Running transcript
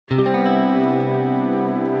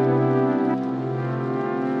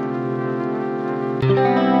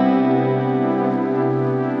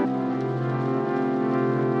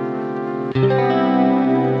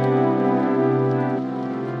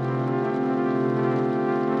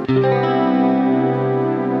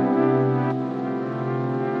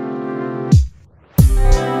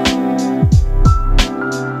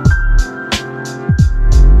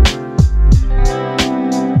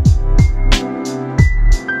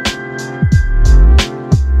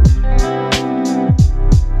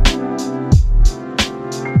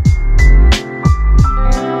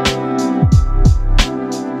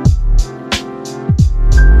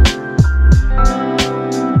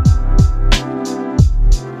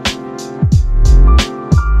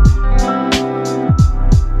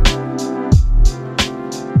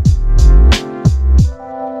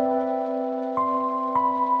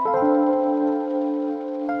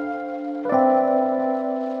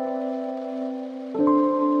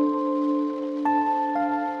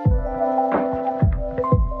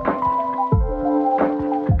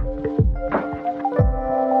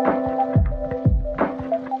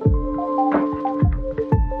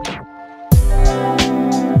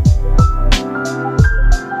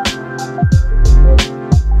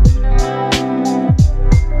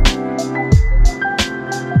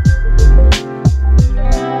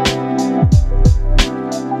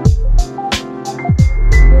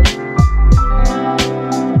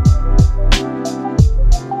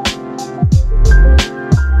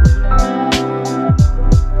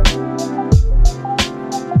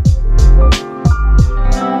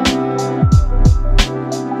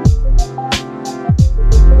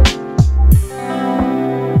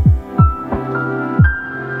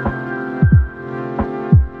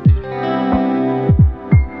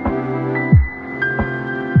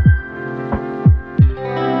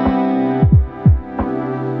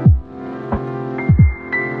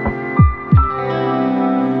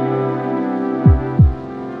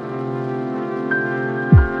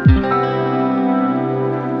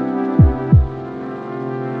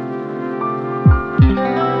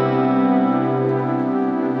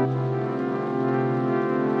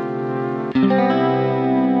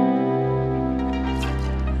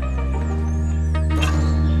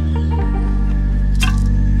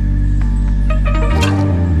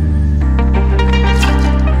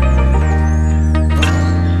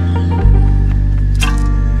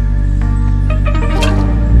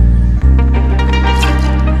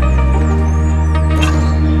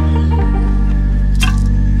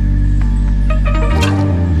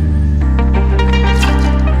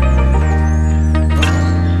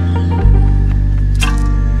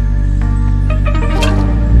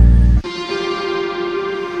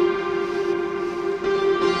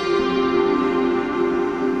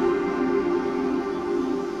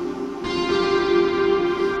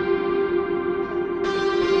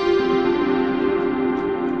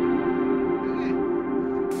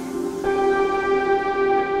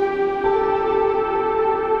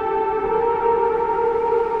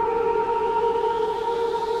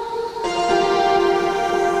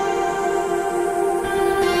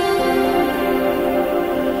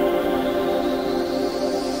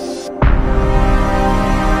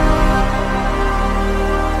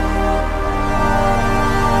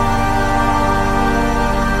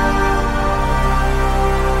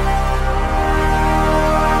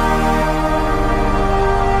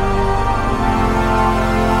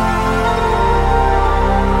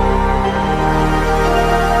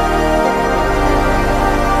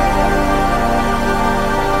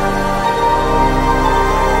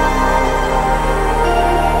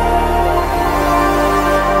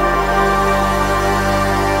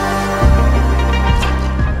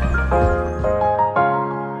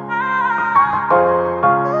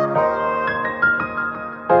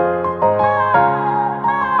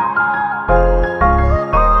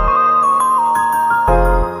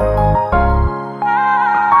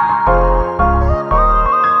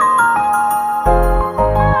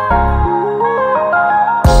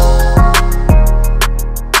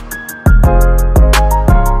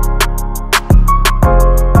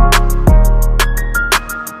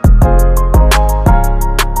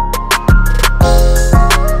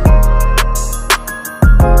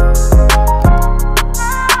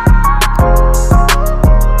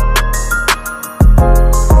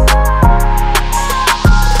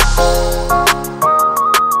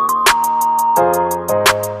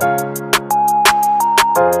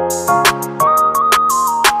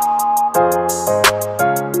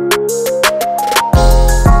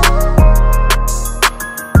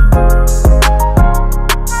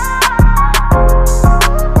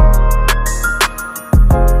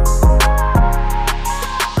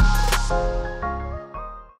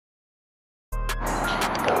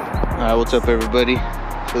Alright, what's up everybody?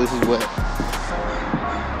 So this is what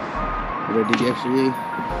I did yesterday.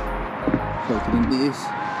 Fucking this.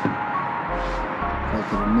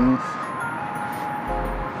 in this.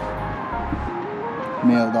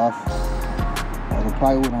 Nailed off all the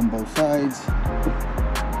plywood on both sides.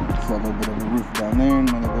 Just a little bit of a roof down there and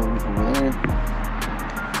another little roof over there.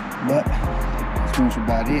 But that's pretty much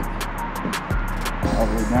about it. All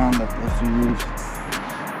the way down, left those two roofs.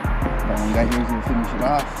 That one guy here is gonna finish it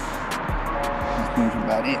off. That's pretty much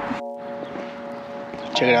about it.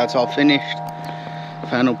 Check it out, it's all finished.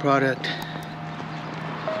 Final product.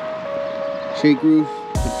 Shake roof,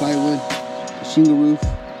 the plywood, the shingle roof.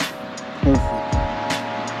 Perfect.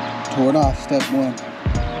 Tore it off, step 1.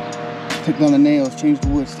 Took down the nails, changed the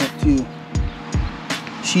wood, step 2.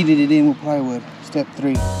 Sheeted it in with plywood, step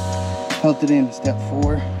 3. Pelted it in, step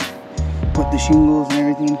 4. Put the shingles and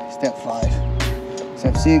everything, step 5.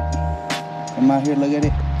 Step 6. Come out here, look at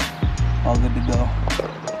it. All good to go.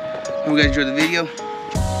 Hope you guys enjoyed the video.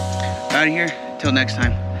 Out of here. Till next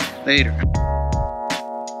time. Later.